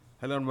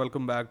Hello and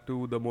welcome back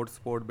to the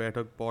Motorsport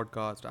Better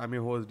podcast. I'm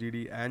your host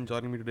Didi, and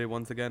joining me today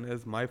once again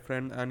is my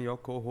friend and your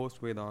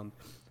co-host Vedant.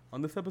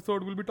 On this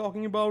episode, we'll be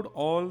talking about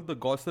all the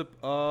gossip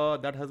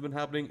that has been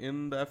happening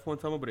in the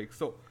F1 summer break.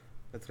 So,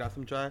 let's grab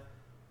some chai,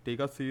 take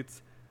our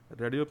seats,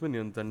 ready your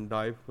opinions, and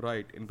dive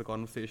right into the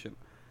conversation.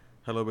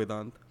 Hello,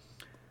 Vedant.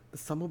 The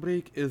summer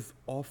break is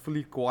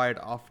awfully quiet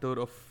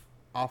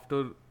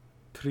after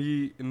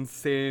 3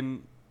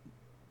 insane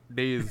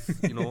days.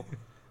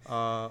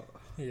 Uh,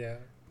 Yeah,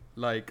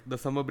 like the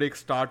summer break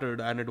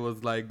started and it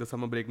was like the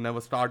summer break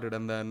never started,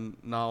 and then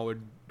now it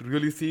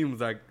really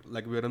seems like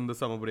we're in the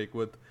summer break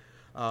with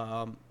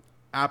um,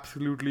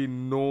 absolutely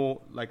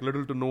no, like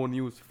little to no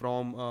news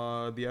from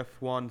the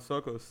F1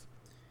 circus.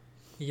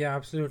 yeah,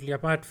 absolutely.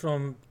 Apart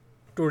from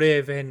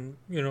today, when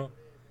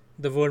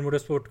the World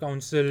Motorsport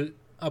Council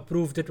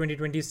approved the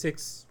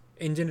 2026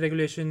 engine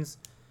regulations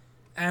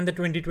and the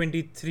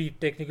 2023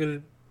 technical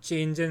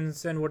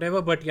changes and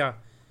whatever, but yeah,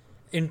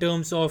 in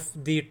terms of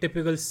the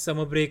typical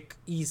summer break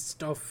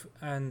east of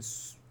and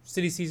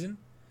silly season,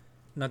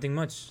 nothing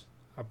much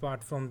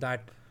apart from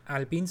that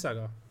Alpine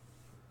saga.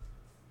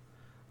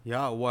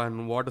 Yeah,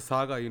 one what a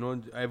saga,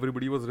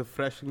 everybody was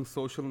refreshing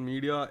social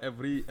media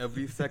every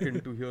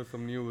second to hear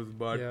some news,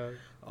 but Yeah,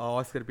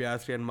 Oscar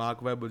Piastri and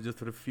Mark Webber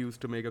just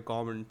refused to make a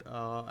comment,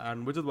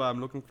 and which is why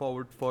I'm looking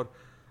forward for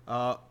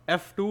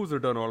F2's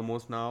return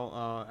almost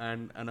now,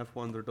 and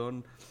F1's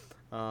return,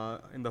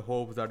 in the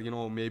hopes that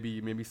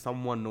maybe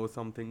someone knows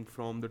something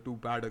from the two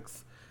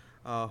paddocks,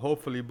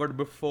 hopefully. But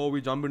before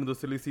we jump into the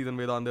silly season,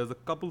 Vedant, there's a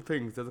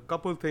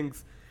couple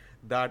things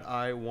that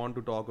I want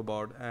to talk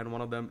about, and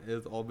one of them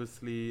is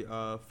obviously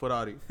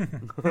Ferrari,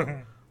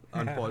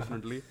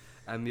 unfortunately,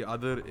 and the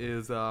other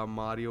is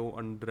Mario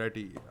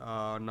Andretti.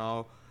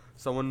 Now,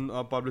 someone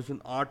published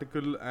an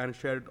article and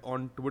shared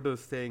on Twitter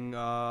saying,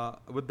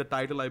 with the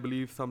title, I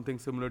believe something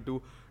similar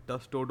to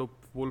 "Does Toto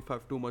Wolff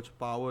have too much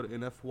power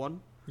in F1?"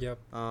 yep.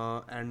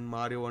 And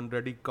Mario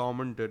Andretti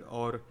commented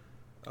or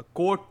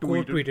quote Quote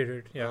tweeted tweeted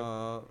it. Yeah.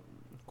 uh,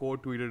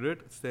 quote tweeted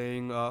it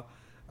saying,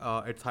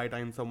 it's high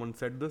time someone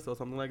said this or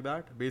something like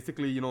that,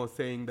 basically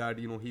saying that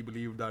he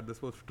believed that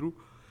this was true.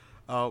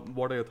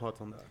 What are your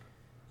thoughts on that?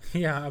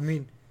 Yeah, I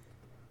mean,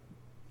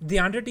 the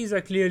Andrettis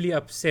are clearly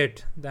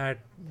upset that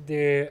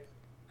they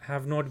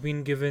have not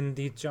been given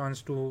the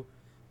chance to,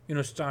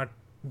 start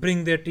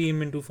bring their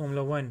team into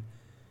Formula One.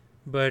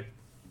 But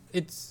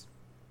it's,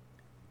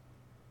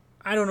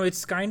 I don't know,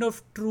 it's kind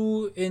of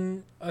true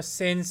in a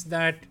sense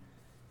that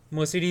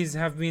Mercedes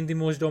have been the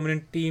most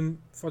dominant team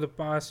for the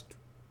past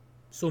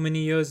so many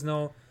years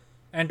now,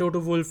 and Toto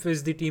Wolff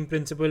is the team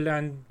principal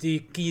and the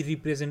key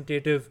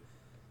representative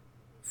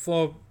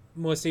for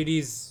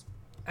Mercedes.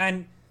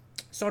 And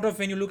sort of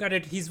when you look at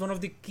it, he's one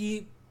of the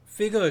key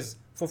figures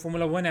for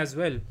Formula One as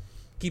well,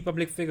 key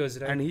public figures,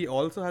 right? And he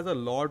also has a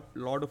lot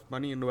of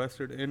money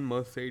invested in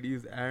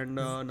Mercedes and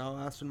V- now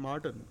Aston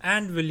Martin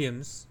and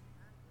Williams,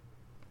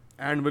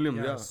 and Williams.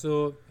 yeah. Yeah,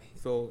 So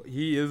so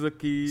he is a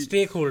key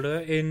stakeholder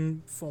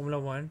in Formula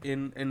One,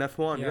 in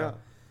F1. yeah. Yeah.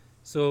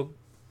 So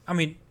I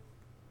mean,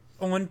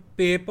 on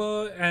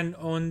paper and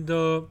on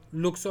the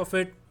looks of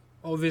it,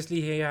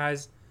 obviously he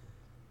has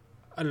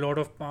a lot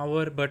of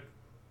power, but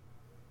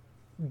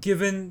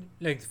given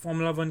like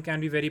Formula One can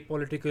be very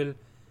political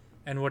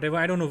and whatever.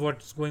 I don't know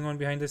what's going on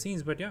behind the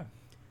scenes, but yeah,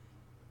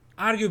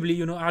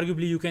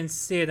 arguably you can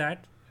say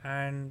that,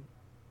 and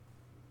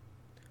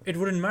it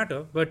wouldn't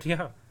matter. But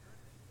yeah,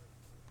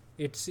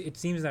 it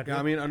seems that Yeah,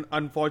 I way. mean,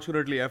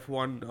 unfortunately,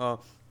 F1.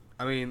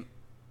 I mean,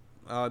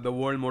 the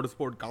World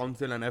Motorsport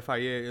Council and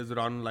FIA is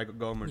run like a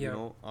government. Yeah,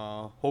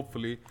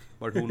 Hopefully,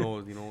 but who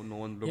knows? No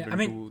one looked yeah. I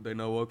mean, into the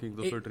inner workings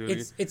of it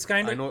really. it's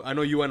kind I of, know, I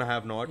know, you and I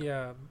have not.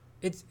 yeah.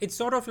 It's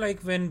sort of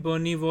like when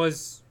Bernie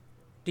was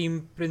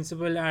team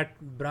principal at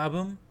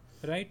Brabham,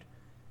 right?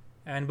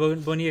 And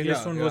Bernie Yeah,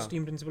 Ecclestone was yeah,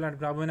 team principal at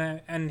Brabham,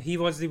 and he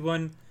was the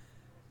one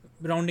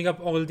rounding up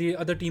all the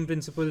other team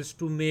principals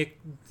to make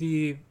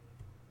the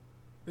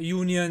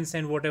unions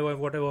and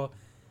whatever,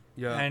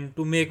 yeah. and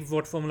to make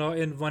what Formula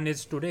One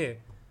is today.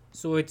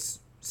 So it's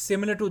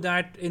similar to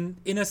that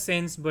in a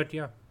sense, but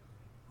yeah,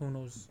 who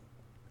knows?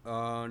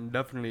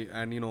 Definitely,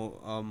 and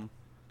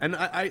and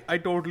I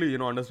totally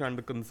understand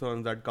the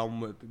concerns that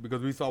come with,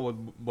 because we saw what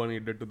Bernie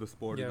did to the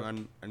sport, Yeah,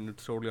 and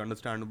it's totally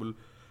understandable.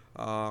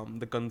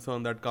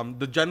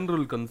 The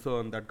general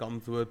concern that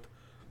comes with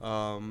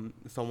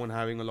someone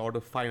having a lot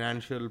of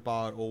financial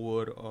power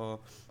over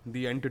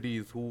the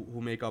entities who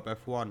make up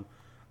F1.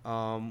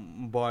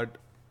 But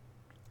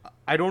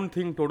I don't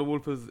think Toto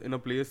Wolff is in a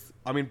place.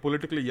 I mean,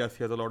 politically, yes,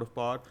 he has a lot of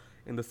power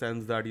in the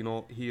sense that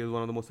he is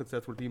one of the most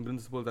successful team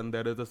principals, and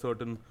there is a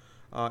certain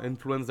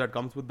influence that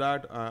comes with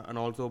that, and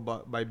also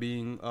by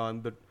being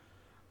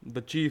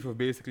the chief of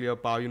basically a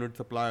power unit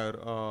supplier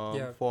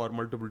yeah, for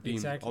multiple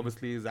teams. exactly.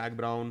 Obviously, Zach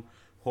Brown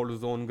holds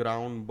his own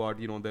ground, but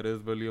there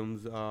is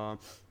Williams,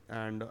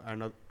 and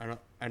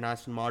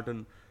Aston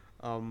Martin,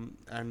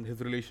 and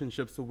his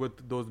relationships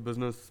with those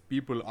business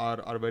people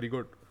are very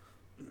good.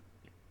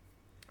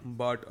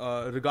 But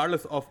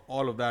regardless of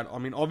all of that, I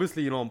mean,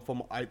 obviously,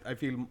 I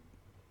feel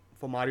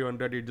for Mario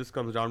Andretti, it just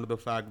comes down to the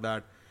fact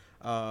that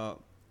uh,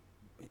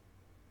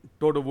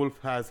 Toto Wolff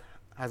has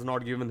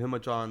not given him a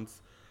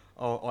chance,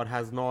 or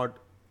has not.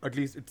 At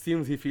least it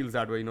seems he feels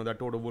that way. That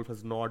Toto Wolff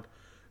has not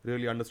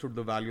really understood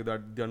the value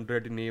that the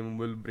Andretti name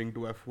will bring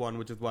to F1,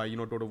 which is why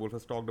Toto Wolff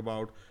has talked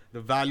about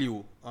the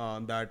value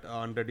that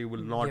Andretti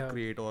will not Yeah.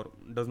 create, or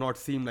does not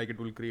seem like it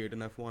will create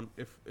in F1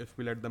 if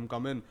we let them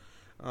come in.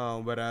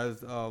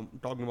 Whereas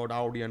talking about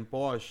Audi and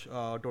Porsche,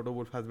 Toto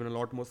Wolff has been a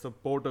lot more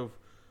supportive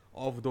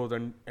of those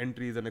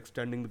entries and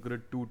extending the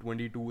grid to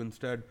 22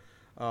 instead,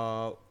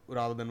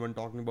 rather than when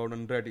talking about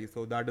Andretti.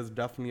 So that is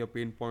definitely a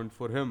pain point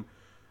for him.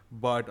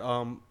 But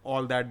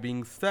all that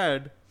being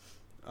said,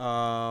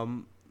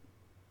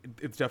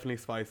 it's definitely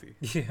spicy.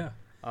 Yeah.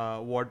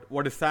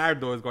 What is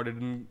sad though is that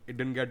it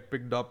didn't get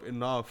picked up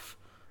enough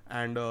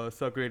and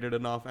circulated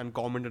enough and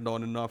commented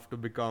on enough to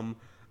become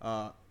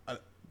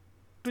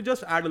to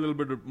just add a little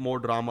bit more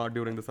drama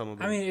during the summer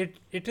break. I mean,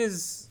 it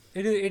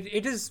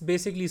is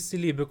basically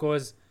silly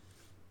because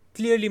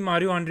clearly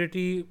Mario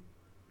Andretti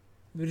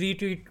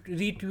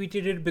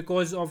retweeted it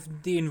because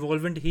of the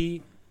involvement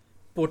he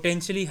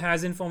potentially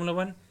has in Formula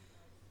One.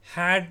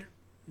 Had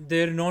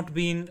there not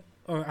been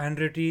a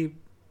Andretti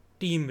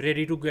team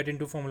ready to get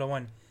into Formula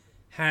One,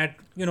 had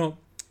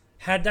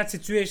that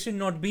situation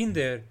not been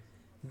there,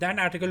 that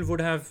article would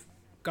have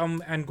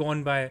come and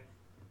gone by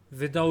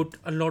without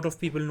a lot of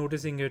people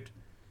noticing it,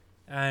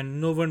 and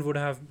no one would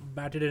have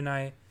batted an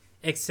eye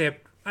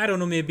except, I don't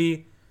know,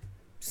 maybe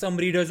some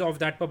readers of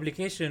that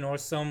publication or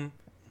some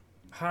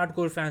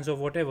hardcore fans or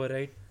whatever,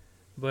 right?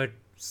 But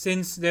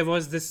since there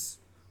was this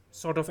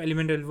sort of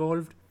element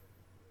involved,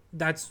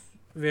 that's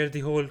where the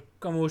whole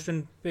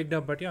commotion picked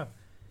up. But yeah,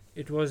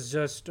 it was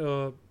just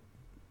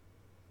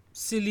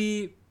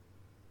silly.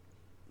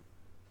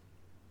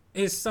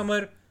 His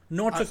summer,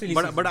 not so silly.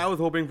 But I was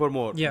hoping for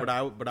more. Yeah.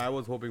 But I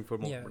was hoping for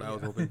more. Yeah, But I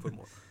was yeah. hoping for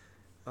more.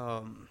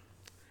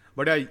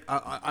 But I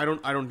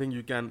don't think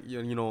you can.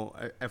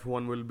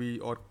 F1 will be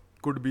or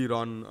could be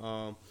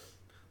run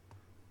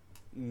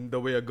the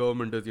way a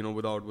government is.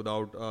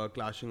 Without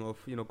clashing of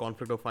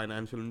conflict of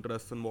financial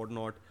interests and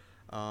whatnot.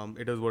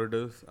 It is what it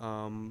is.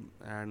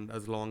 And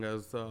as long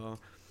as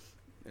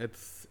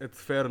it's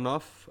fair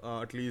enough,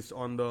 at least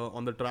on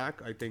the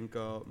track, I think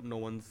no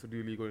one's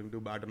really going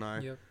to bat an eye.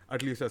 Yep.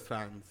 At least as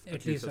fans.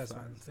 At least as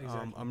fans,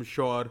 exactly. I'm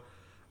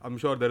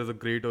sure there is a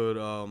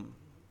greater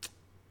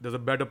there's a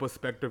better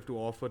perspective to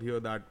offer here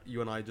that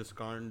you and I just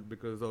can't,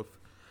 because of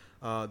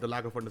the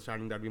lack of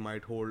understanding that we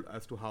might hold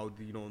as to how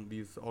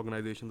these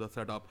organizations are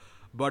set up.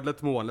 But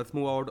let's move on. Let's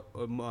move out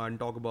and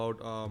talk about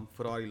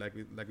Ferrari, like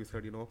we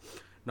said.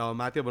 Now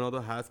Mattia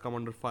Binotto has come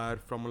under fire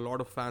from a lot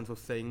of fans of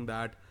saying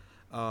that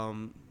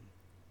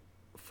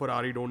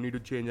Ferrari don't need to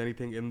change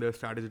anything in their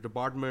strategy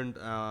department.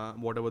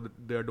 Whatever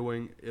they're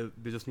doing,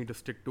 they just need to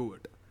stick to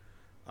it.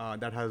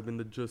 That has been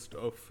the gist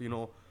of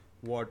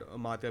what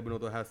Mattia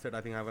Binotto has said.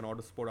 I think I have an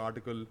Autosport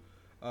article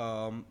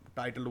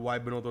titled "Why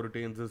Binotto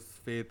Retains His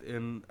Faith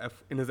in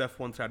his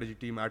F1 Strategy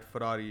Team at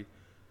Ferrari."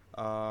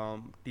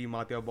 Team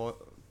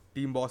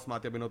boss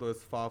Mattia Binotto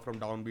is far from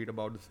downbeat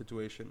about the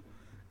situation,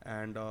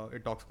 and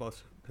it talks about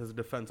his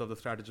defense of the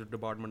strategy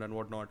department and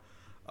whatnot.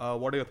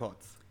 What are your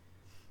thoughts?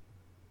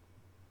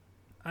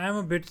 I'm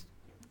a bit.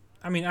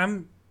 I mean,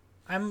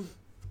 I'm.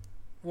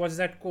 What's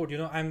that quote?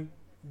 I'm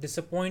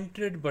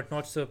disappointed but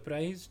not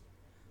surprised,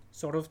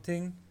 sort of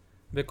thing,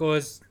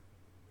 because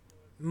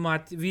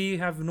we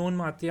have known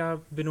Mattia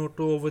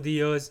Binotto over the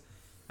years,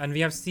 and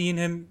we have seen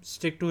him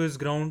stick to his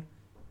ground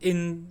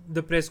in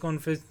the press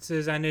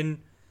conferences and in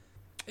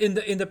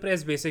the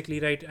press, basically,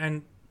 right,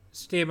 and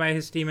stay by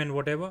his team and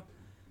whatever.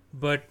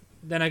 But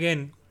then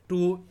again,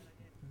 to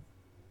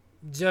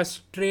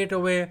just straight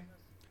away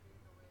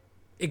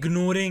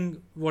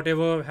ignoring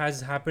whatever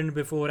has happened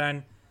before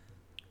and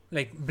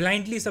like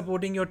blindly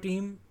supporting your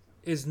team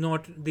is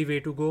not the way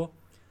to go.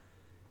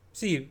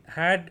 See,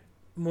 had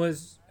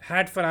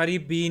Ferrari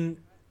been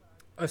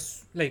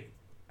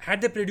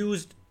had they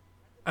produced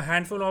a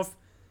handful of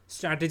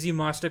strategy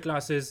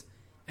masterclasses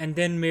and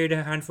then made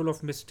a handful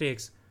of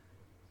mistakes,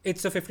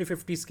 it's a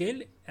 50-50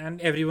 scale, and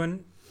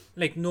everyone,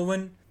 no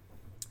one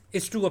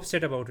is too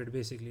upset about it,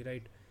 basically,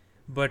 right?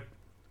 But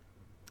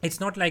it's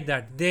not like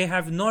that. They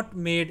have not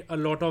made a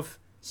lot of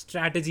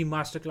strategy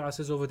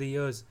masterclasses over the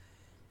years,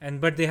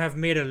 but they have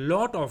made a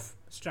lot of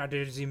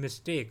strategy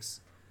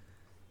mistakes.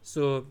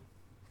 So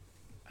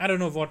I don't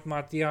know what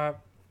Mattia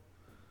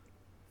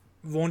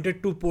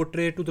wanted to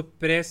portray to the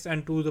press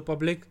and to the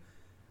public,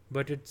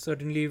 but it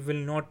certainly will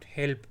not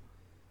help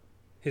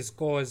his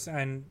cause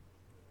and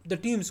the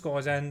team's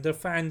cause and the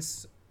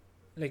fans.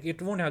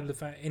 It won't help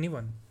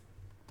anyone.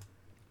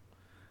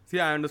 See,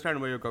 I understand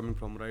where you're coming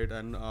from, right?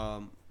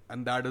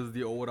 And that is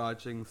the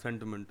overarching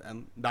sentiment,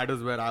 and that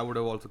is where I would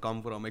have also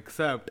come from.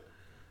 Except,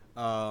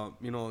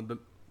 what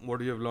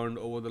we have learned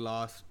over the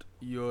last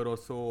year or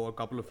so, or a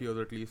couple of years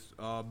at least,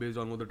 based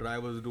on what the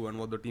drivers do and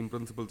what the team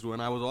principals do.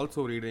 And I was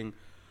also reading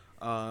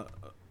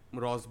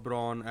Ross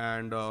Brawn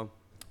and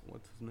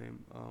what's his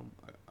name?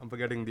 I'm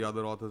forgetting the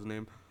other author's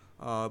name.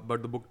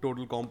 but the book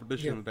Total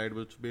Competition, right,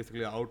 which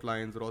basically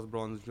outlines Ross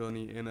Brawn's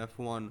journey in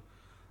F1.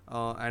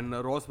 And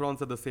Ross Brawn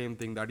said the same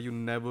thing, that you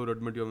never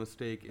admit your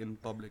mistake in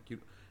public,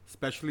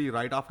 especially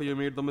right after you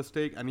made the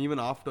mistake, and even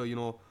after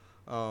you've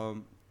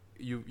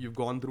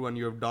gone through and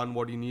you have done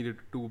what you needed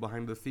to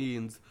behind the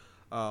scenes.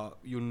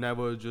 You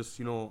never just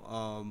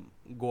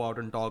go out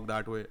and talk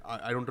that way.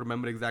 I don't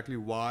remember exactly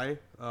why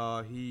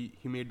he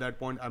made that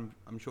point.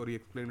 I'm sure he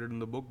explained it in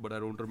the book, but I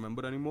don't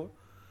remember anymore.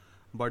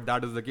 But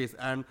that is the case,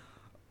 and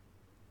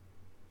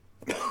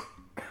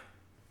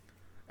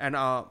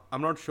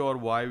I'm not sure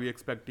why we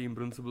expect team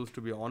principals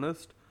to be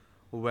honest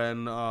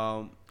when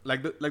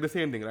like the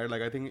same thing, right?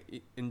 Like I think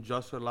in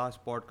just the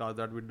last podcast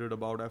that we did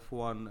about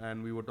F1,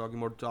 and we were talking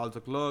about Charles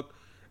Leclerc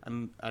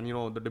and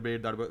the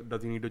debate that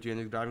does he need to change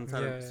his driving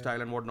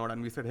style and whatnot,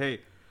 and we said, hey,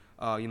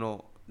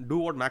 do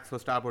what Max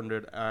Verstappen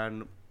did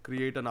and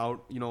create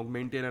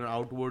maintain an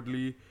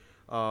outwardly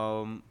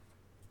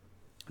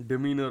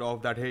demeanor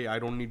of that, hey, I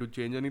don't need to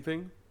change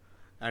anything,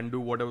 and do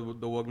whatever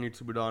the work needs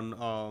to be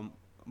done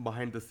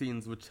behind the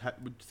scenes, which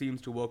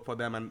seems to work for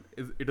them, and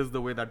it is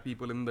the way that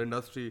people in the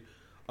industry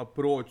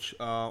approach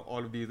all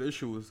of these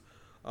issues.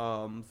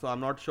 So I'm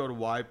not sure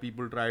why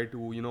people try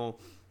to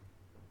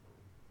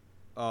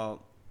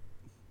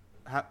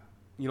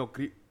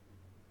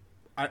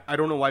I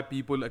don't know why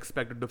people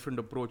expect a different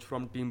approach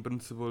from team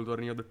principals or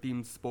any other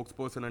team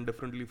spokesperson, and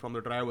differently from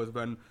the drivers,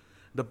 when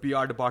the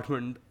PR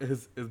department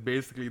is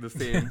basically the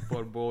same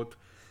for both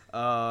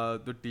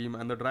the team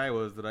and the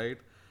drivers, right?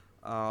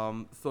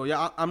 So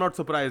yeah, I'm not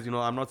surprised.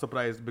 I'm not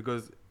surprised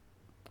because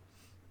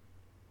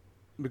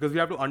we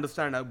have to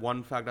understand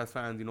one fact as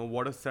fans.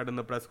 What is said in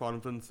the press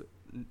conference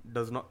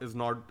is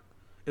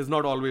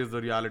not always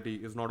the reality,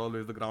 is not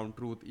always the ground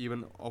truth,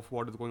 even of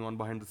what is going on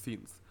behind the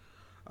scenes.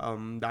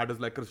 That is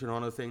like Christian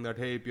Horner saying that,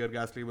 hey, Pierre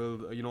Gasly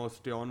will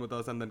stay on with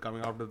us, and then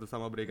coming after the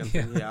summer break and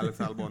saying, hey, Alex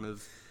Albon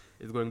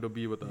is going to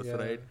be with us,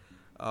 right?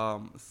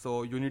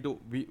 So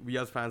we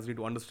as fans need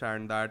to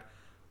understand that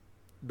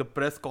the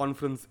press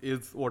conference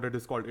is what it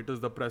is called. It is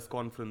the press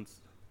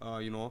conference.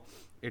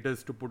 It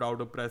is to put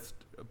out a press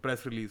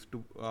release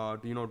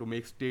to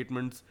make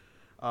statements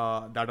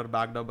that are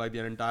backed up by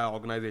the entire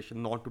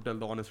organization, not to tell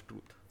the honest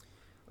truth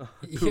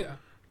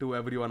to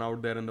everyone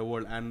out there in the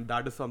world. And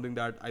that is something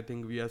that I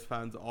think we as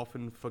fans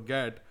often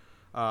forget,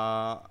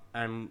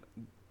 and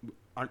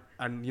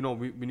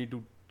we need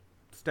to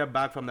step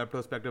back from that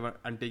perspective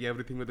and take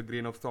everything with a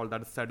grain of salt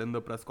that is said in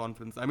the press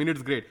conference. I mean,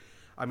 it's great.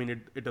 I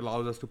mean, it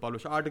allows us to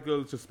publish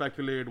articles, to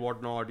speculate,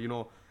 whatnot,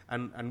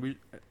 and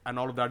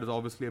all of that is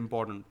obviously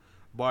important.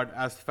 But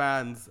as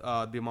fans,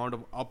 the amount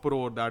of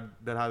uproar that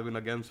there has been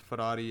against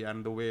Ferrari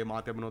and the way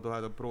Mattia Binotto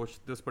has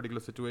approached this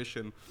particular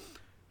situation,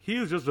 he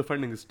is just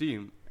defending his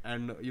team,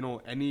 and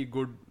any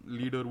good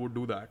leader would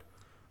do that.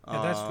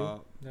 That's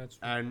true.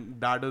 And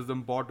that is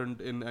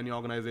important in any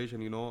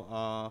organization.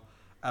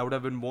 I would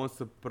have been more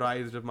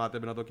surprised if Mattia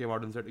Binotto came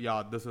out and said,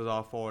 yeah, this is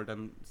our fault,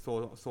 and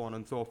so on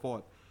and so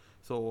forth.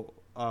 So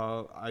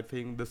I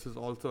think this is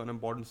also an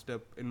important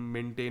step in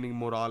maintaining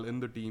morale in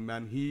the team,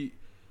 and he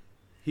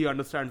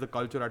understands the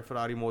culture at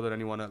Ferrari more than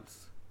anyone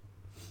else.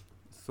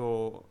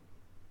 So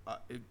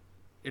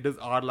it is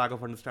our lack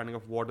of understanding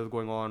of what is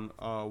going on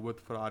with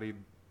Ferrari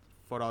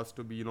for us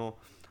to be,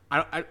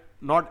 I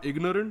not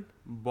ignorant,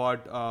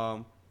 but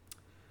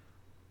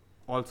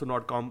also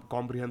not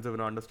comprehensive in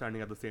our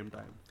understanding at the same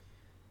time.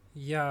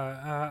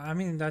 Yeah, I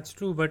mean, that's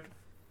true, but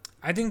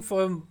I think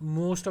for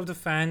most of the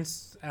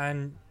fans,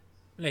 and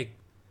like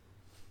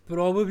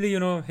probably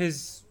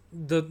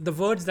the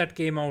words that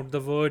came out, the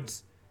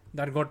words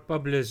that got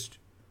published,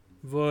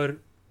 were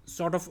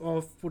sort of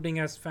off-putting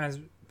as fans.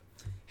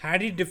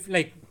 Had he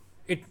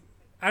it,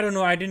 I don't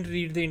know, I didn't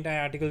read the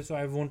entire article, so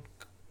I won't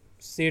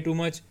say too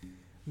much,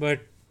 but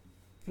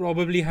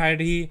probably had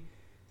he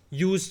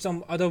used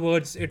some other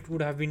words, it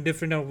would have been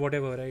different or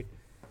whatever, right?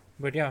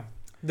 But yeah,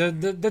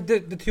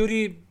 the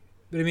theory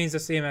remains the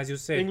same, as you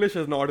said. English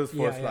is not his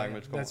first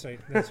language. That's right.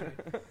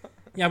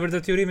 Yeah, but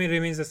the theory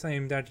remains the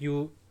same, that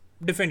you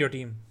defend your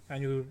team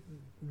and you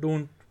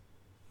don't,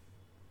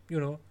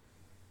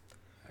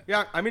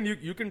 Yeah, I mean,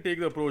 you can take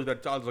the approach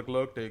that Charles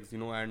Leclerc takes,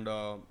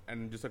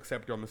 and just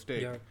accept your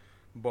mistake. Yeah.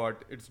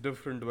 But it's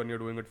different when you're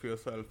doing it for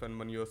yourself and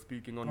when you're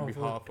speaking on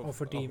behalf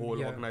of a team,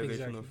 whole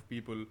organization of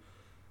people,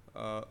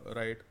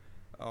 right?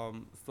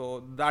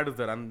 So that is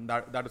there, and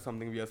that is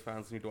something we as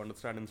fans need to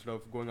understand, instead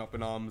of going up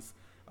in arms,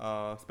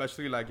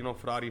 especially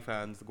Ferrari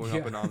fans going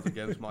up in arms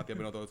against Mattia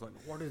Binotto. It's like,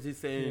 what is he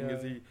saying?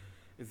 Yeah.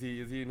 Is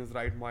he in his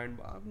right mind?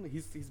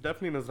 He's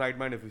definitely in his right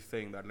mind if he's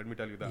saying that. Let me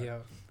tell you that. Yeah.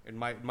 It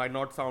might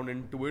not sound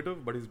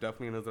intuitive, but he's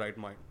definitely in his right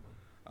mind.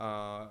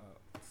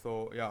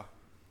 So yeah,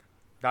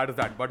 that is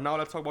that. But now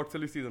let's talk about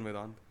silly season,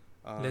 Vedant.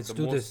 Let's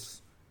do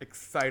this.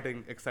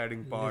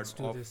 Exciting part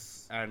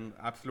and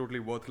absolutely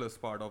worthless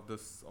part of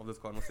this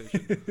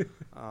conversation.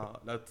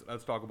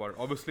 Let's talk about it.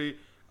 Obviously,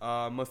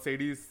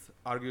 Mercedes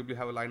arguably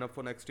have a lineup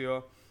for next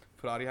year.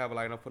 Ferrari have a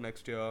lineup for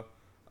next year.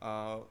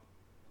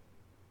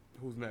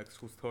 Who's next?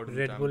 Who's third in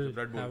the Red Bull championship?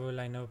 Red Bull. have a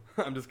lineup.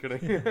 I'm just kidding.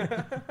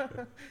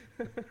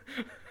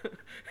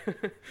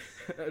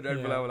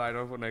 Red Bull have a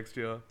lineup for next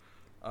year.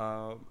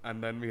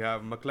 And then we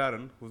have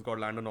McLaren, who's got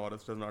Lando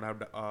Norris, does not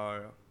have,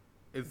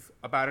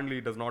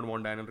 apparently does not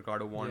want Daniel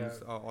Ricciardo,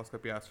 wants Oscar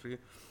Piastri.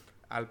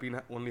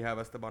 Alpine only have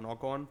Esteban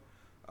Ocon.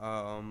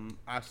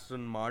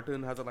 Aston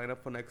Martin has a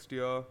lineup for next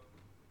year.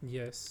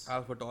 Yes.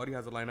 AlphaTauri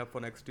has a lineup for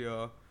next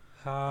year.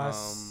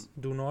 Haas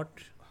do not.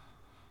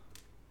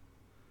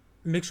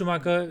 Mick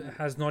Schumacher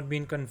has not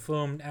been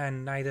confirmed,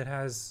 and neither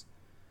has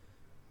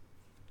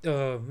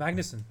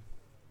Magnussen.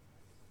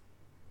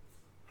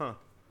 Huh.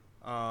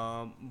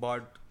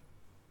 But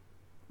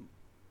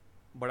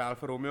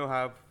Alfa Romeo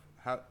have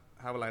a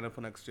lineup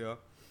for next year,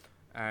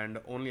 and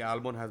only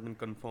Albon has been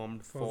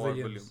confirmed for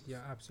Williams.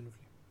 Yeah,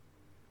 absolutely.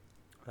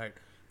 Right.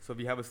 So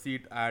we have a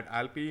seat at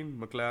Alpine,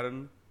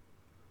 McLaren,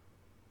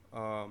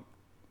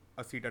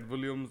 a seat at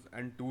Williams,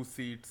 and 2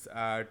 seats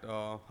at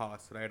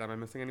Haas. Right? Am I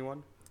missing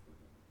anyone?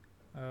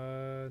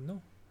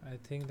 No, I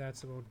think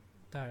that's about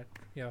that.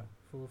 Yeah,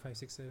 4, 5,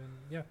 6, 7.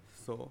 Yeah.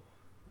 So.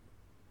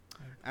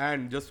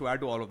 And just to add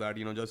to all of that,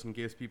 just in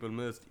case people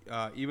missed,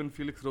 even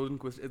Felix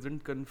Rosenqvist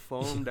isn't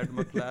confirmed at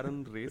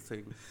McLaren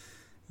Racing.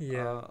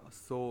 Yeah.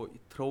 So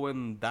throw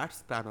in that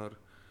spanner,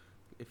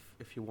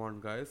 if you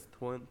want, guys.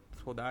 Throw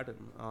that in.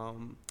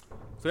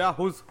 So yeah,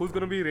 who's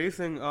gonna be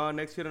racing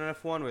next year in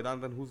F1 with,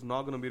 and then who's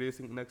not gonna be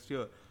racing next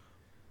year?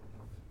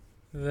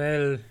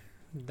 Well,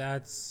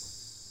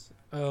 that's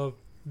a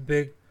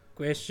big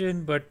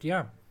question, but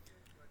yeah,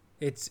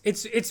 it's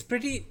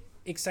pretty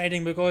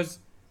exciting because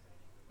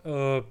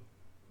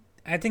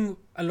I think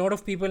a lot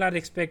of people are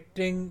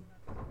expecting,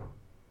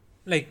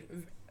 like,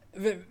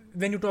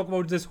 when you talk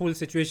about this whole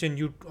situation,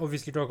 you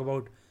obviously talk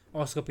about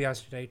Oscar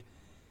Piastri, right?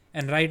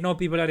 And right now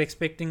people are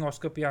expecting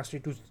Oscar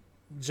Piastri to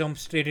jump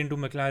straight into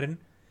McLaren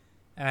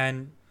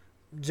and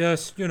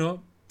just, get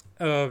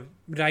a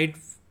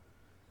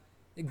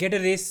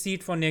race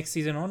seat for next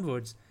season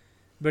onwards.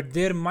 But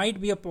there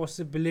might be a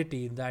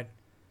possibility that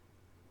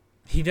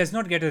he does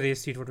not get a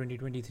race seat for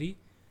 2023.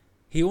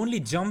 He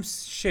only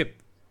jumps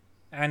ship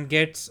and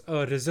gets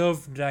a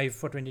reserve drive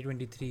for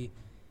 2023.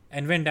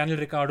 And when Daniel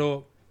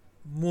Ricciardo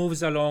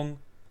moves on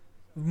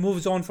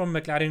from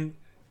McLaren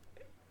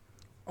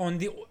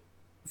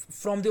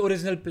from the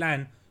original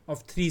plan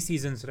of 3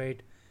 seasons,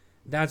 right?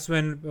 That's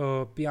when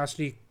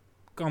Piastri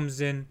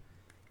comes in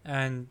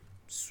and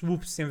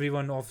swoops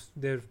everyone off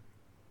their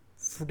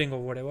footing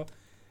or whatever.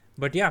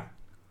 But yeah,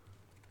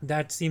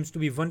 that seems to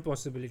be one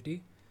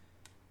possibility.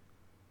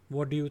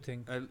 What do you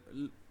think?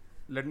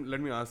 Let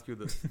me ask you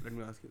this.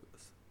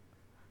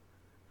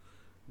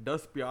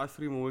 Does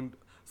Piastri moving...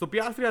 So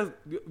Piastri has...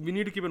 We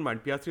need to keep in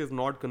mind, Piastri has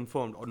not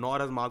confirmed, or nor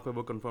has Mark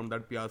Webber confirmed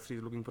that Piastri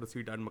is looking for a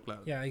seat at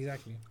McLaren. Yeah,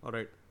 exactly. All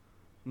right.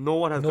 No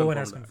one has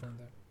confirmed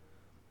that.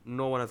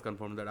 No one has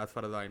confirmed that, as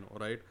far as I know,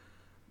 right?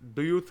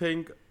 Do you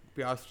think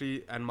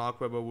Piastri and Mark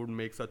Webber would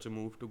make such a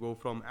move to go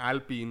from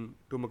Alpine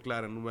to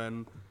McLaren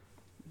when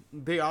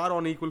they are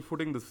on equal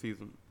footing this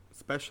season?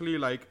 Especially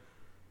like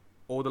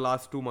over the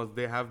last 2 months,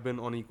 they have been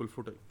on equal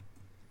footing.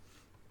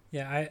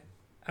 Yeah,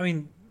 I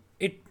mean,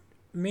 it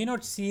may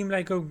not seem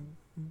like a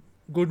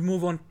good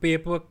move on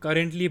paper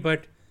currently,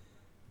 but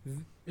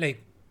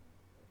like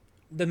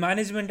the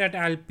management at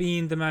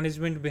Alpine, the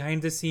management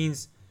behind the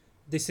scenes,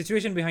 the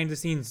situation behind the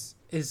scenes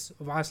is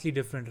vastly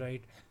different,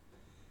 right?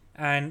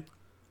 And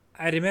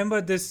I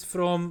remember this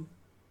from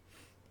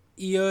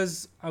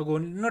years ago,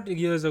 not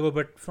years ago,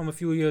 but from a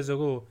few years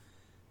ago,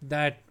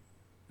 that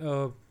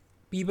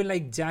people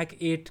like Jack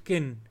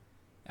Aitken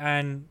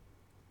and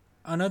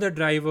another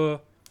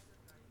driver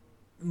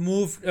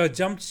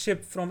jumped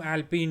ship from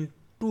Alpine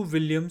to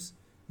Williams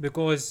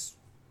because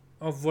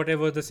of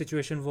whatever the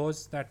situation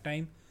was that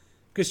time.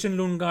 Christian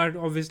Lundgaard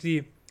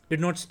obviously did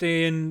not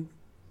stay in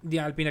the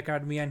Alpine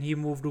Academy and he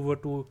moved over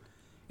to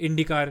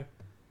IndyCar.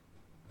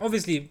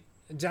 Obviously,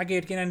 Jack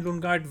Aitken and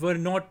Lundgaard were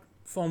not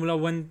Formula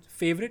 1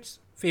 favorites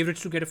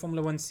to get a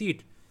Formula 1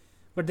 seat.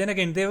 But then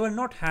again, they were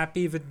not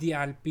happy with the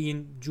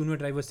Alpine junior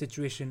driver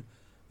situation,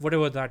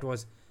 whatever that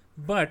was.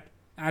 But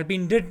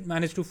Alpine did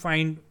manage to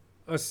find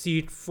a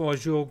seat for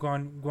Zhou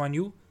Guan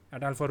Yu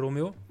at Alfa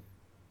Romeo.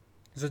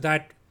 So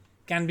that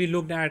can be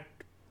looked at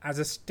as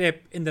a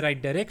step in the right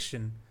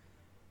direction.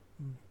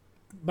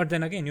 But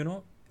then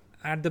again,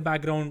 at the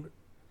background,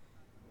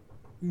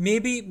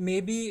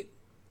 maybe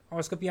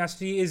Oscar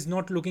Piastri is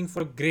not looking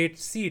for a great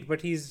seat,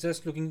 but he's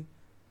just looking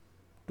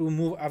to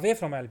move away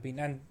from Alpine,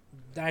 and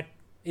that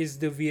is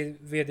the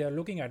way they are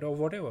looking at, or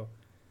whatever.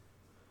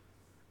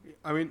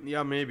 I mean,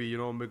 yeah, maybe,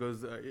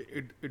 because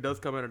it does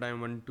come at a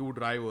time when 2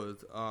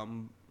 drivers,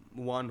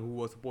 one who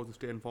was supposed to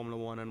stay in Formula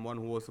 1 and one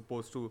who was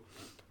supposed to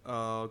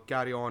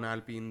carry on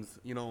Alpine's,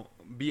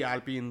 be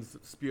Alpine's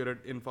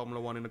spirit in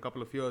Formula 1 in a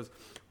couple of years,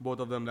 both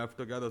of them left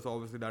together. So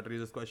obviously that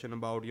raises question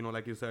about,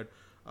 like you said,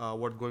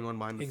 what's going on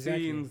behind the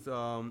scenes,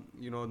 the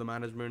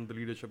management, the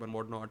leadership and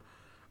whatnot.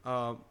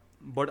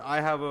 But I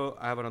have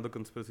another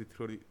conspiracy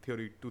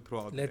theory to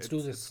throw out. Let's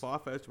do this. It's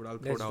far-fetched, but I'll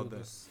throw it out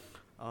there.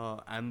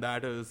 And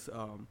that is,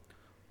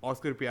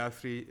 Oscar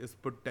Piastri is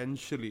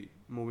potentially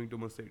moving to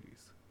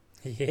Mercedes.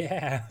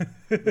 Yeah.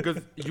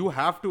 Because you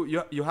have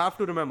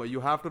to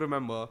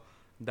remember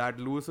that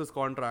Lewis's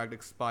contract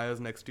expires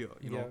next year.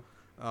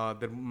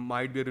 There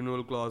might be a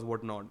renewal clause,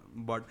 whatnot,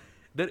 but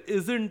there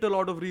isn't a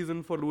lot of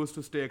reason for Lewis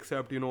to stay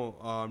except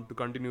to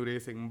continue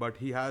racing. But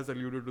he has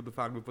alluded to the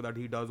fact before that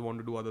he does want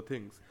to do other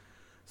things.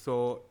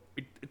 So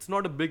it's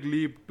not a big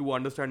leap to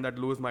understand that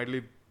Lewis might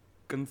leave,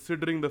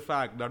 considering the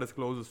fact that his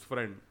closest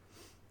friend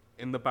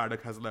in the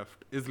paddock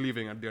is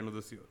leaving at the end of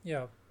this year.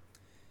 Yeah.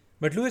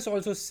 But Lewis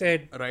also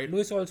said Right.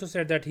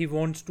 that he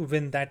wants to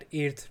win that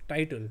 8th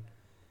title.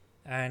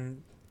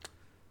 And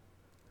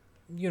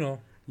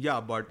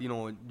Yeah, but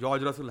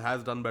George Russell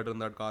has done better in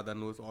that car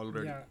than Lewis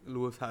already. Yeah.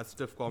 Lewis has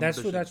stiff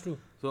competition. That's true.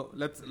 So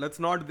let's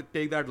not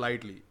take that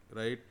lightly,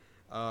 right?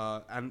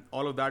 And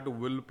all of that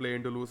will play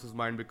into Lewis's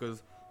mind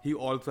because he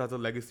also has a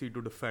legacy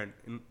to defend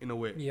in a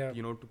way. Yeah.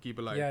 To keep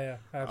alive. Yeah,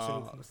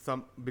 absolutely.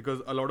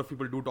 Because a lot of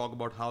people do talk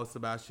about how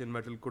Sebastian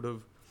Vettel could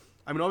have.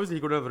 I mean, obviously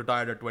he could have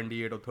retired at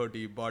 28 or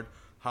 30, but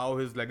how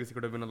his legacy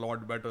could have been a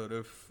lot better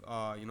if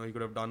he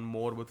could have done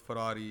more with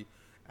Ferrari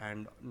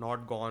and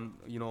not gone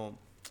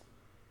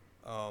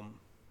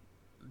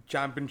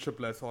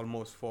championshipless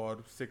almost for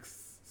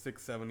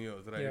 6-7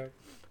 years, right? Yeah.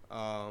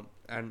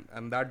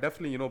 And that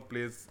definitely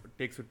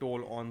takes a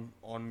toll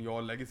on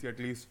your legacy, at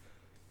least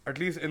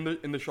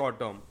in the short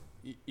term,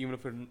 even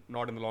if it's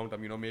not in the long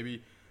term.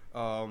 Maybe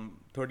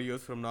 30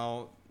 years from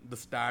now the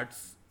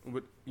stats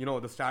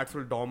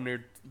will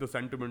dominate the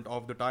sentiment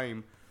of the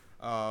time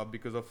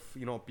because of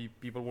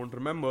people won't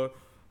remember,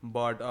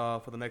 but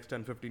for the next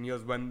 10-15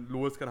 years when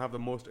Lewis can have the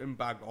most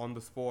impact on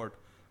the sport,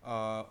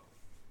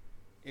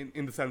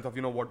 in the sense of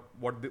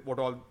what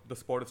all the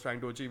sport is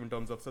trying to achieve in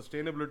terms of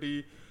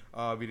sustainability,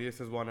 we race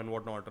as one and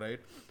whatnot,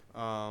 right?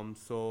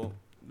 So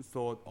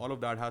all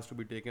of that has to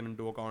be taken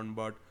into account,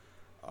 but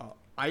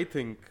I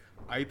think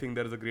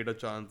there is a greater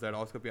chance that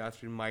Oscar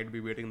Piastri might be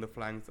waiting in the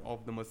flanks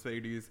of the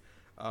Mercedes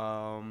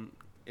under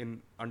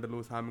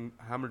Lewis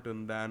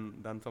Hamilton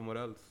than somewhere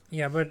else.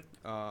 Yeah, but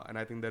and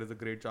I think there is a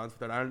great chance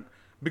for that, and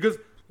because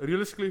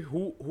realistically,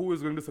 who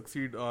is going to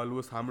succeed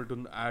Lewis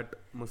Hamilton at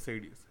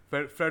Mercedes?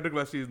 Frederick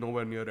Wesley is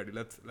nowhere near ready.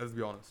 Let's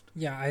be honest.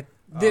 Yeah,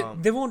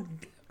 they won't.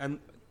 And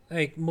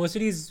like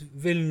Mercedes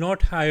will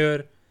not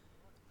hire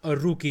a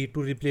rookie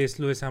to replace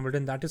Lewis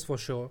Hamilton. That is for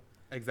sure.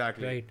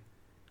 Exactly. Right.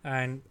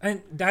 And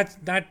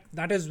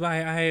that is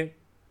why I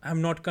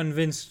am not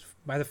convinced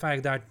by the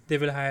fact that they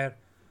will hire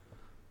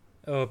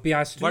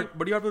Piastri.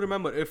 But you have to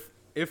remember, if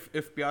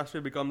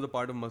Piastri becomes a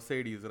part of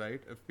Mercedes,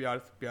 right? If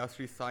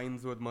Piastri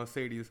signs with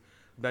Mercedes,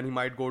 then he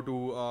might go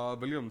to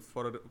Williams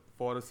for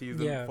a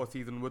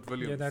season with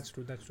Williams. Yeah, that's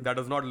true. That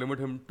does not limit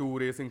him to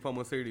racing for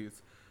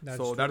Mercedes. That's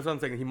so true. That's what I'm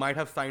saying. He might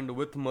have signed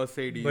with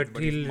Mercedes, but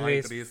he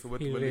might race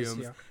with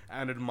Williams,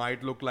 and it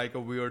might look like a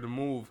weird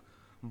move.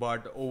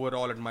 But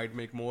overall, it might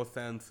make more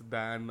sense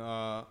than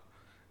and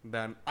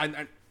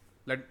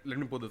let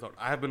me put this out.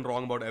 I have been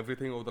wrong about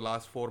everything over the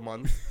last 4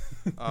 months.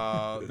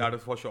 That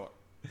is for sure.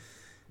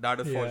 That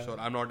is for sure.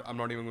 I'm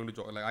not even going to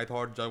joke. Like, I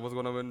thought Jeff was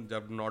gonna win.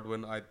 Jeff did not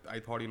win. I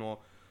thought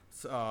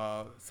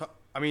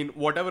I mean,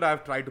 whatever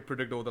I've tried to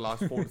predict over the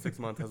last 4 to 6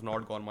 months has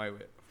not gone my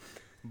way.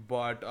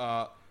 But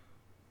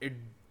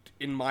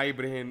in my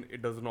brain,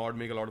 it does not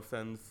make a lot of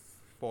sense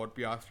for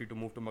Piastri to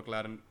move to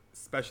McLaren,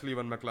 especially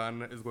when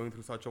McLaren is going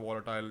through such a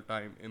volatile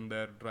time in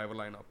their driver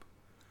lineup,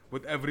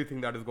 with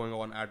everything that is going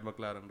on at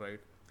McLaren, right?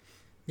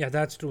 Yeah,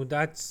 that's true.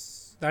 That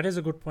is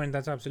a good point.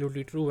 That's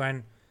absolutely true.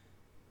 And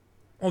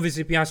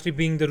obviously, Piastri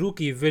being the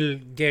rookie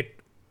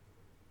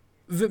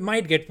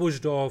might get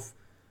pushed off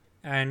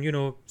and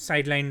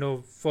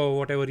sidelined for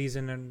whatever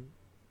reason and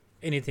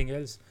anything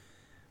else.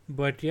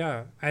 But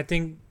yeah, I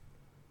think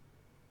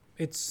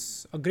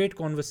it's a great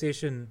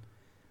conversation,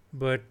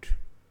 but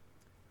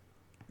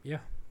yeah,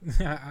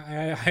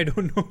 I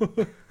don't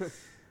know.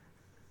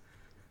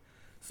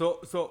 So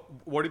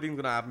what do you think is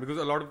gonna happen? Because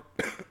a lot of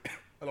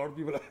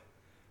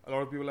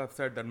people have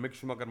said that Mick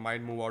Schumacher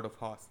might move out of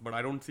Haas, but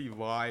I don't see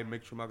why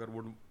Mick Schumacher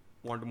would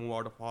want to move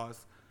out of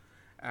Haas.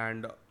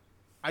 And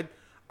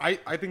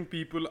I think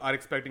people are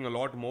expecting a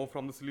lot more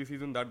from the silly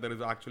season that there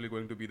is actually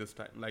going to be this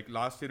time. Like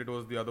last year, it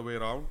was the other way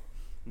around.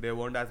 There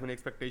weren't as many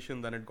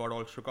expectations, and it got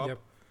all shook up. Yep.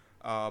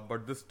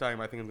 But this time,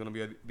 I think it's going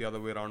to be the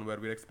other way around, where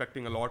we're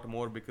expecting a lot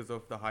more because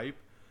of the hype,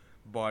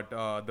 but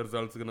the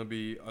results are going to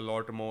be a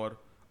lot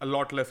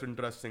less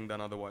interesting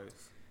than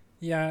otherwise.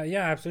 Yeah,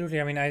 absolutely.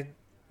 I mean,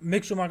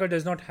 Mick Schumacher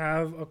does not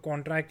have a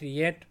contract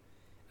yet,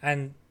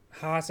 and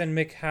Haas and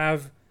Mick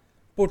have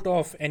put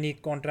off any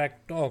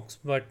contract talks.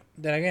 But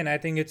then again, I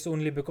think it's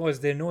only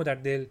because they know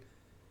that they'll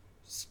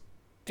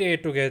stay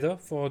together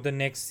for the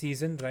next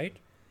season, right?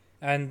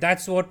 And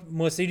that's what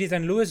Mercedes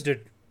and Lewis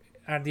did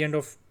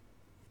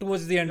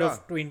towards the end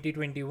of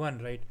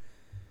 2021, right?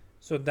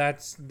 So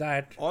that's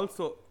that.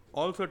 Also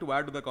to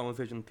add to the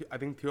conversation, I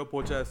think Theo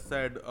Pocha has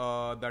said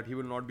that he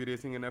will not be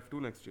racing in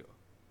F2 next year.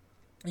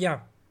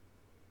 Yeah,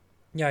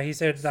 he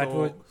said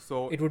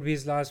it would be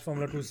his last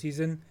Formula 2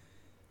 season.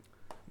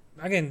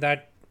 Again,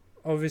 that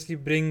obviously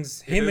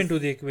brings It him is, into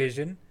the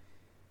equation,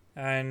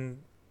 and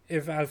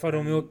if Alfa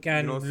Romeo and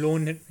can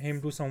loan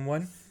him to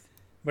someone,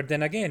 but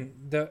then again,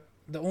 the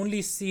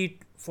only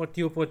seat for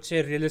Theo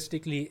Pocher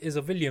realistically is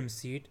a Williams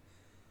seat,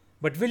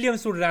 but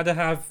Williams would rather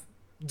have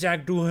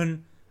Jack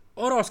Doohan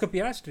or Oscar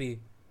Piastri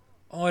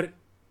or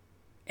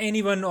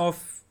anyone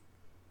of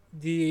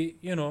the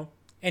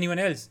anyone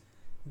else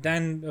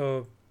than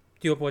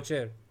Theo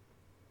Pocher,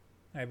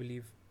 I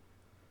believe.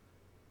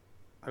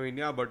 I mean,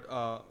 yeah, but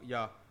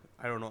yeah,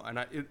 I don't know, and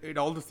it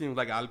also seems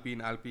like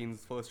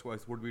Alpine's first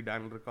choice would be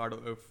Daniel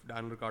Ricciardo if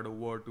Daniel Ricciardo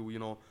were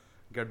to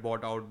get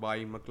bought out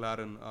by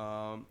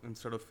McLaren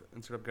instead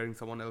of getting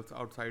someone else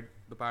outside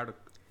the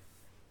paddock.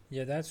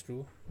 Yeah, that's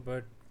true,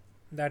 but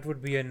that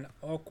would be an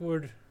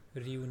awkward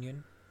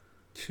reunion.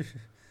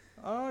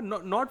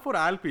 Not for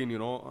Alpine,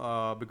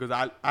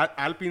 because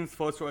Alpine's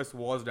first choice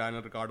was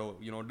Daniel Ricciardo.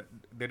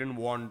 They didn't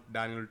want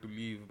Daniel to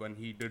leave when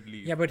he did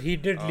leave. Yeah, but he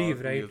did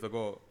leave, 2 years right?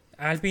 ago.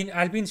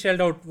 Alpine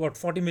shelled out what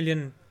 $40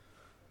 million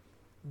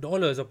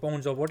or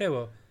pounds or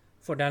whatever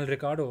for Daniel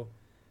Ricciardo,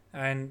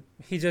 and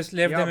he just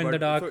left them in the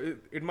dark So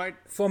it might.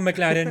 for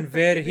McLaren,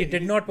 where he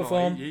did not No,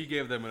 perform, he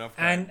gave them enough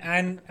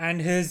time.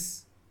 and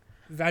his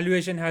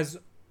valuation has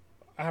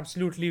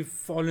absolutely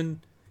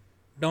fallen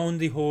down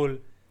the hole.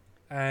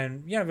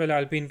 And yeah, well,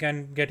 Alpine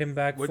can get him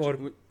back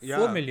for Yeah,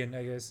 4 million,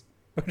 I guess.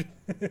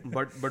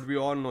 but we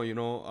all know,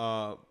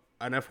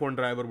 an F1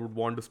 driver would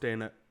want to stay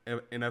in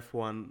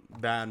F1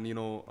 than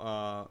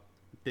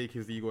take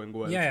his ego and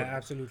go Yeah, elsewhere.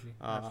 absolutely.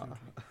 Uh,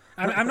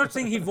 Absolutely. I'm not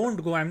saying he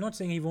won't go. I'm not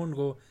saying he won't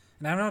go,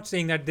 and I'm not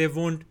saying that they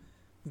won't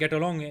get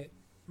along.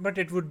 But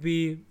it would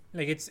be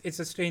like it's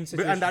a strange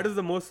situation. And that is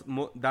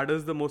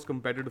the most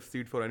competitive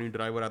seat for any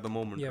driver at the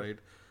moment, Yep. right?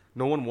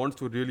 No one wants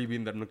to really be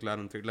in that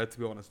McLaren seat. Let's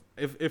be honest.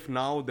 If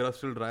now there are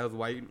still drivers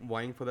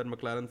vying for that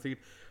McLaren seat,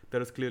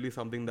 there is clearly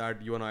something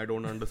that you and I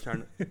don't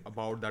understand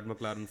about that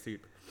McLaren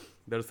seat.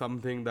 There's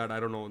something that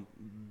I don't know.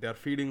 They're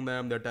feeding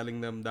them. They're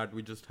telling them that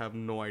we just have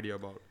no idea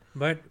about.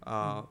 But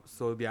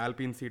So the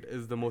Alpine seat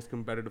is the most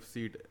competitive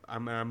seat.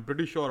 I'm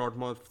pretty sure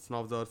Otmar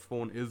Snavzar's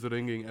phone is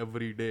ringing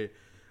every day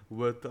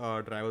with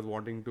drivers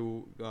wanting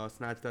to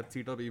snatch that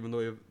seat up, even though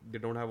if they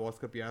don't have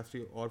Oscar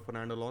Piastri or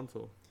Fernando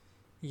Alonso.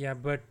 yeah,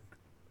 but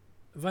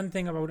one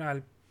thing about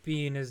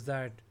Alpine is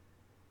that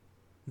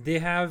they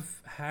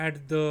have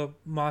had the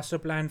master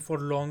plan for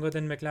longer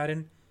than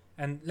McLaren,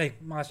 and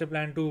like master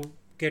plan to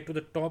get to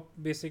the top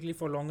basically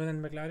for longer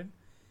than McLaren,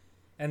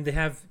 and they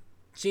have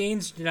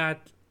changed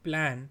that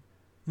plan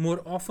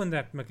more often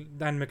than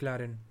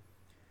McLaren,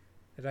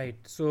 right?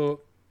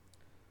 So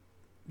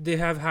they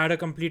have had a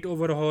complete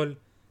overhaul.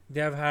 They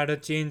have had a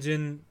change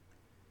in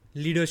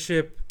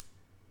leadership,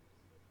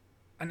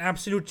 an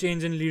absolute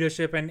change in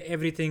leadership and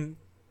everything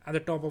at the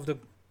top of the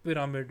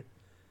pyramid.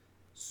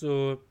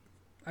 So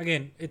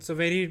again, it's a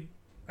very,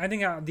 I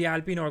think the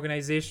Alpine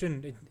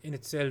organization in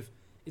itself,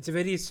 it's a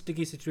very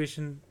sticky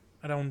situation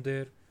around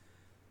there.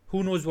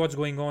 Who knows what's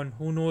going on?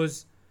 Who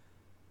knows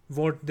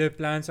what their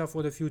plans are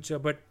for the future?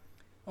 But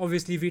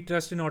obviously, we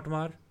trust in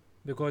Otmar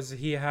because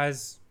he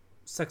has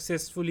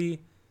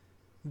successfully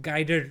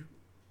guided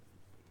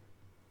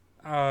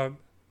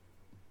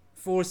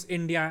Force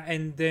India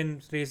and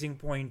then Racing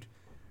Point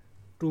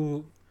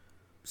to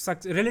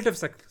relative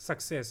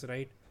success,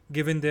 right?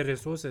 Given their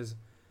resources.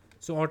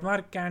 So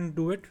Otmar can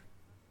do it.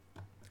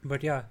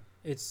 But yeah,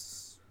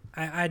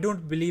 I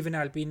don't believe in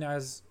Alpine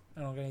as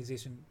an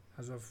organization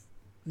as of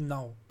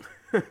now.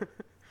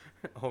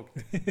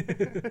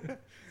 Okay.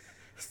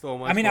 So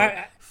much. I mean,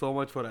 so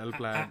much for L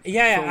plan.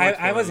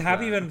 I was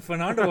happy when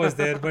Fernando was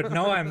there, but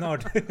now I'm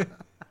not.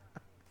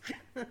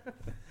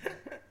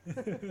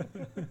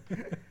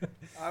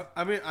 I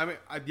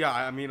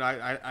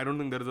don't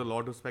think there is a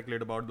lot to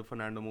speculate about the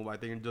Fernando move. I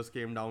think it just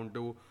came down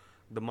to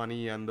the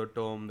money and the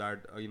term that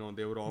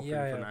they were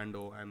offering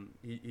Fernando, and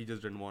he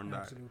just didn't want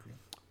that. Absolutely.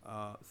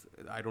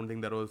 I don't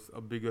think there was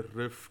a bigger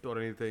rift or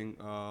anything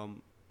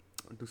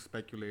to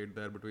speculate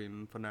there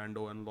between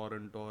Fernando and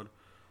Laurent or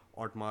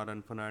Otmar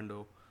and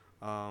Fernando.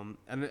 And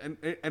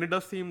it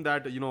does seem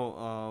that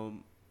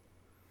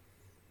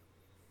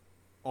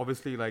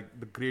obviously, like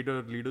the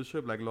greater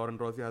leadership, like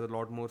Laurent Rossi has a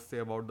lot more say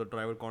about the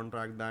driver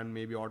contract than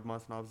maybe Otmar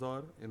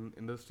Snavzar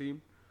in this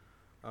team.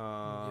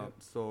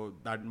 So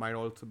that might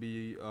also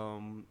be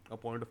a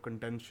point of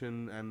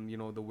contention, and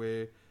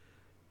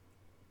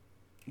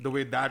the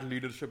way that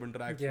leadership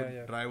interacts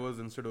with drivers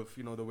instead of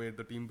the way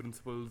the team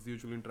principals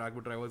usually interact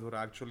with drivers who are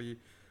actually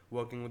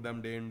working with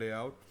them day in day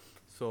out.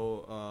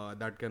 So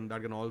that can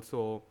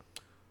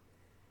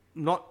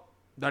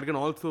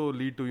also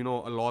lead to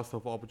a loss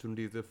of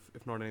opportunities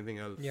if not anything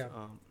else.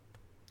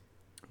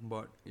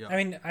 But yeah, I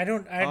mean, I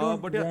don't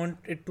want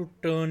it to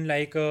turn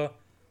like I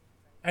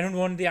don't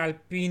want the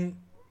Alpine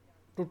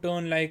to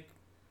turn like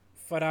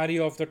Ferrari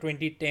of the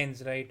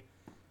 2010s, right?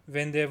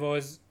 When there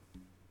was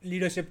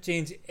leadership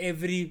change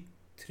every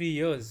 3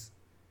 years,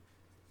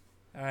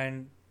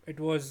 and it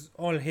was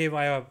all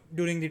haywire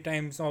during the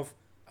times of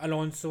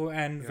Alonso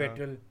and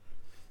Vettel.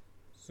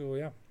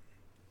 So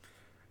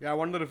Yeah, I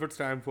wonder if it's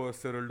time for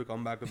Cyril to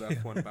come back to the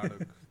F1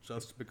 paddock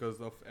just because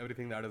of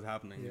everything that is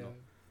happening. You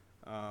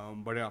know.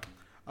 But yeah,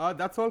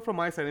 that's all from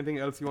my side. Anything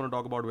else you want to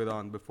talk about,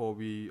 Vedant, before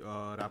we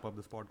wrap up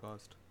this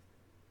podcast?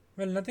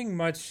 Well, nothing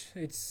much.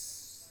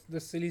 It's the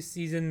silly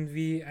season.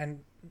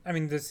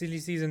 The silly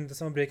season, the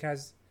summer break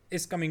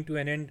is coming to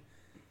an end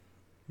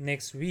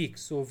next week.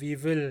 So we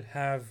will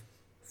have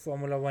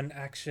Formula One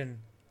action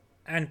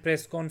and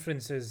press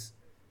conferences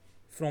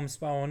from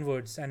Spa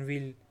onwards, and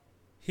we'll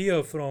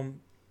hear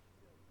from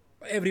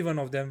every one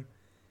of them.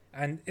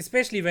 And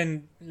especially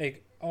when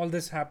like all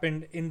this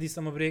happened in the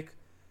summer break,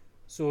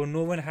 so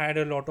no one had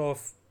a lot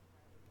of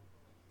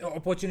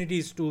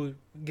opportunities to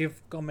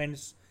give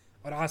comments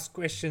or ask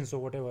questions or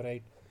whatever,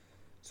 right?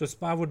 So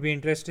Spa would be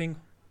interesting.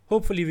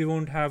 Hopefully, we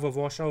won't have a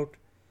washout,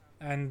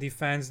 and the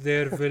fans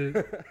there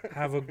will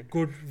have a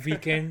good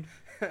weekend.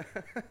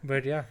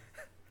 But yeah,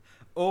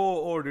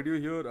 Oh, did you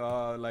hear?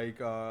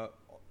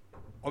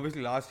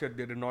 Obviously last year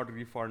they did not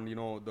refund,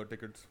 the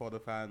tickets for the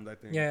fans. I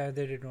think. yeah,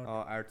 they did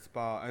not. At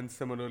Spa, and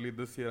similarly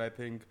this year, I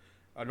think,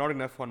 not in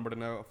F1 but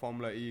in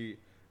Formula E,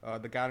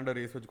 the Canada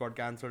race which got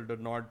cancelled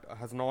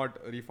has not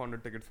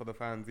refunded tickets for the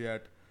fans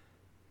yet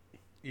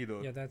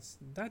either. Yeah, that's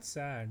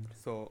sad.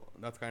 So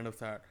that's kind of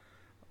sad.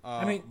 But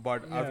I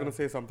was yeah. gonna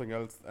say something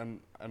else,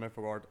 and I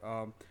forgot.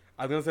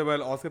 I was gonna say,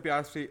 well, Oscar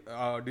Piastri.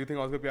 Do you think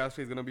Oscar Piastri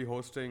is gonna be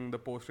hosting the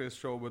post-race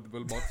show with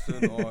Will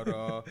Buxton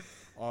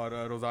or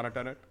Rosanna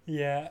Tennant?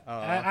 Yeah,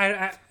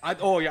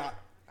 Oh yeah.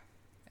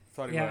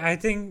 Sorry. yeah, I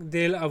think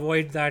they'll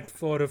avoid that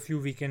for a few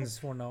weekends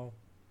for now.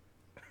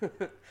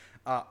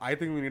 I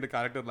think we need a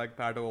character like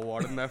Pato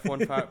O'Ward in the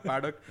F1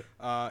 paddock.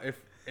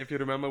 If you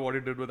remember what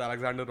he did with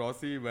Alexander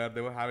Rossi, where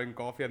they were having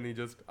coffee and he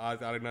just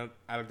asked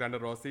Alexander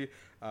Rossi,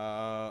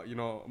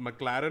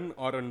 McLaren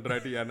or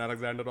Andretti, and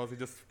Alexander Rossi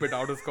just spit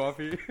out his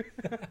coffee.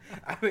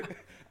 I think,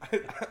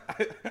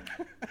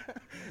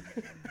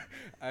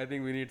 I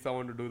think we need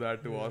someone to do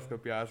that to Oscar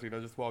Piastri.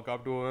 Just walk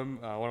up to him,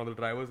 one of the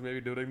drivers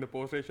maybe during the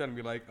post race, and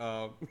be like,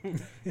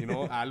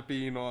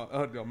 Alpine or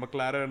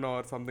McLaren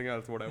or something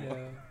else, whatever.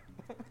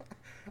 Yeah,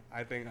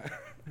 I think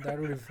that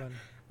would be fun.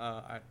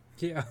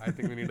 Yeah. I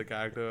think we need a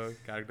character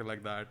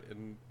like that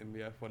in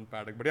the F1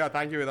 paddock. But yeah,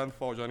 thank you, Vedant,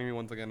 for joining me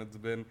once again. It's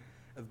been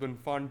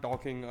fun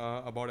talking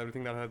about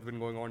everything that has been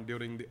going on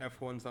during the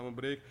F1 summer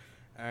break.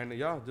 And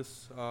yeah,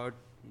 just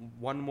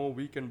one more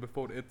weekend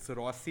before it's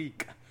Rossi.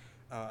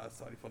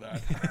 Sorry for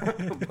that.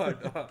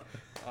 But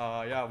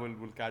yeah,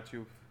 we'll catch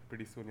you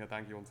pretty soon. Yeah,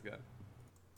 thank you once again.